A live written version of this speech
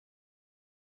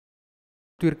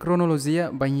Tuir cronologia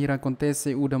banheira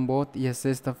acontece udambot e a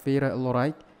sexta-feira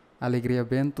loraik, Alegria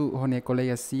Bento hone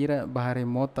colega Sira bahare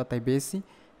Mota taibesi,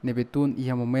 nebetun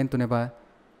ia momento neba.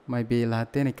 Mas be la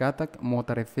tene katak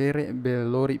Mota refere be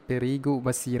lori perigo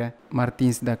basira.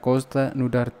 Martins da Costa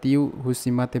nudartiu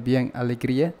husimate bien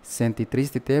alegria, senti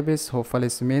triste tebes ho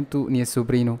falecimento nia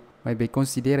sobrino. Mas be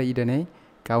considera idane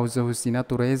causa husi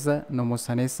natureza no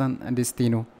mosanesan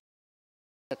destino.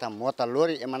 Eta Mota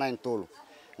lori emana intolo.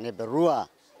 Ne berua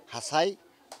hasai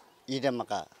ida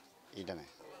maka ida ne.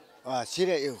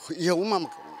 Sire ia umam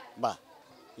ba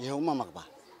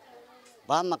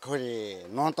makhori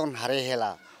nonton hare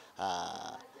hela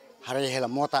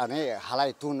Mota ne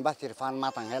halai tun ba sir fan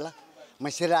matang hela.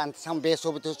 Masira ant sam be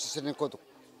sobetu sirne kodu.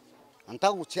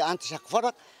 Antau si ant sak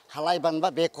farak halai ban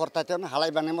ba be korta ten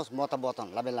halai ban emos Mota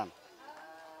botan labelan.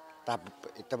 Tap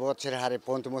itabot sir hare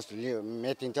pontu mos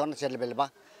metin ton sir lebelba.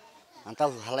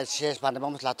 Antau halai ses pada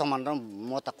bamos lato mandam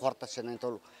Mota korta senen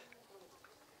tolu.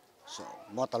 So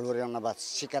Mota lurian nabat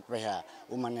sikat beha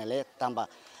umanele tamba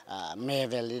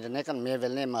mevel idane kan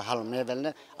mevel ne mahal mevel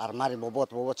ne armari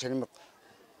bobot senen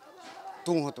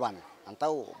tung hutwan.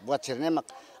 Antau buat sirne mak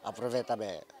aproveta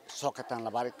be sokatan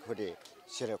labarik hudi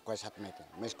sir koisat metin.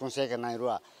 Mes konsega nai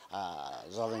rua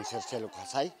jovem ser selu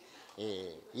khasai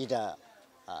ida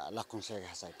lakon sega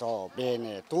khasai to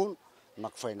bene tun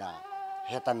mak foina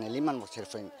hetan liman moksir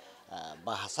foi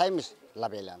bahasai mis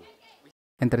labelan.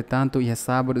 Entretanto, ia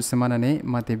sábado semana ne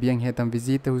mate bien hetan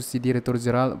visita o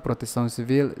diretor-geral Proteção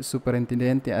Civil,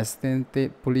 superintendente assistente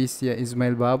polícia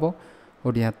Ismael Babo,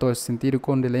 o diretor sentido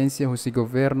condolência o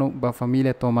governo ba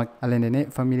família tomak além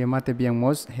de família mate bien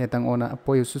mos hetan ona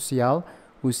apoio social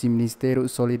o Ministério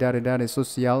Solidariedade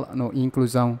Social no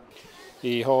inclusão.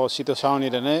 E ho situação ni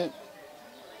dane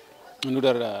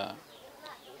nudar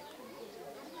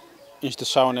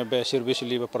instituição ne be serviço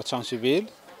livre proteção civil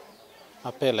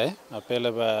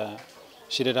apela ba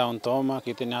cidadão toma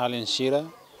que tem halen sira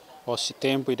o si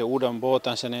tempo ida udam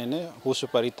botan senene husu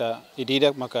parita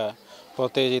ididak maka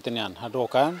protege tenian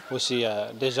hadokan usi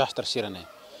disaster sirane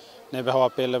ne be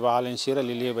apela ba halen sira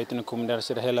lili ba itna kumdar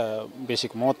sira hela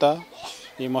basic Mota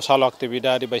e mosalo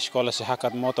atividade ba escola se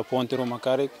hakat Mota pontiru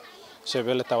makarik se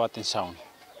vele tawatin sound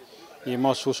e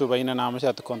mos husu ba ina namase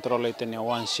at controle tenia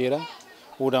wan sira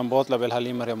udan bot label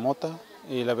halimar Mota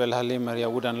e label halimar ya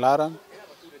udan laran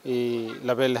e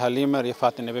label halimar ya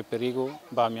fatin nebe perigo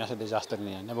ba miasa disaster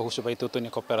nia nebe husu ba itu ni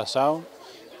cooperação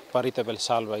parita bel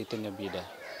salva itenia vida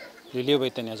lili ba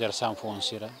itenia jarsan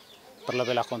fonsira per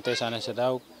label acontece nesse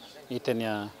dau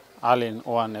itenia alien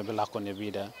oan nebe Lakon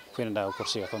Vida fina dau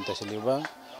kursi acontece liba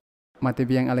Mate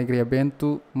bien Alegria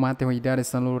Bento mate hoidade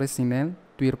San Lourenço sinel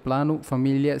tuir plano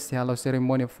família se halo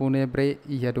cerimônia fúnebre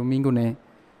e a domingo ne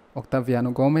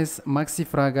Octaviano Gomes Maxi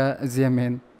Fraga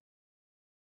Zemen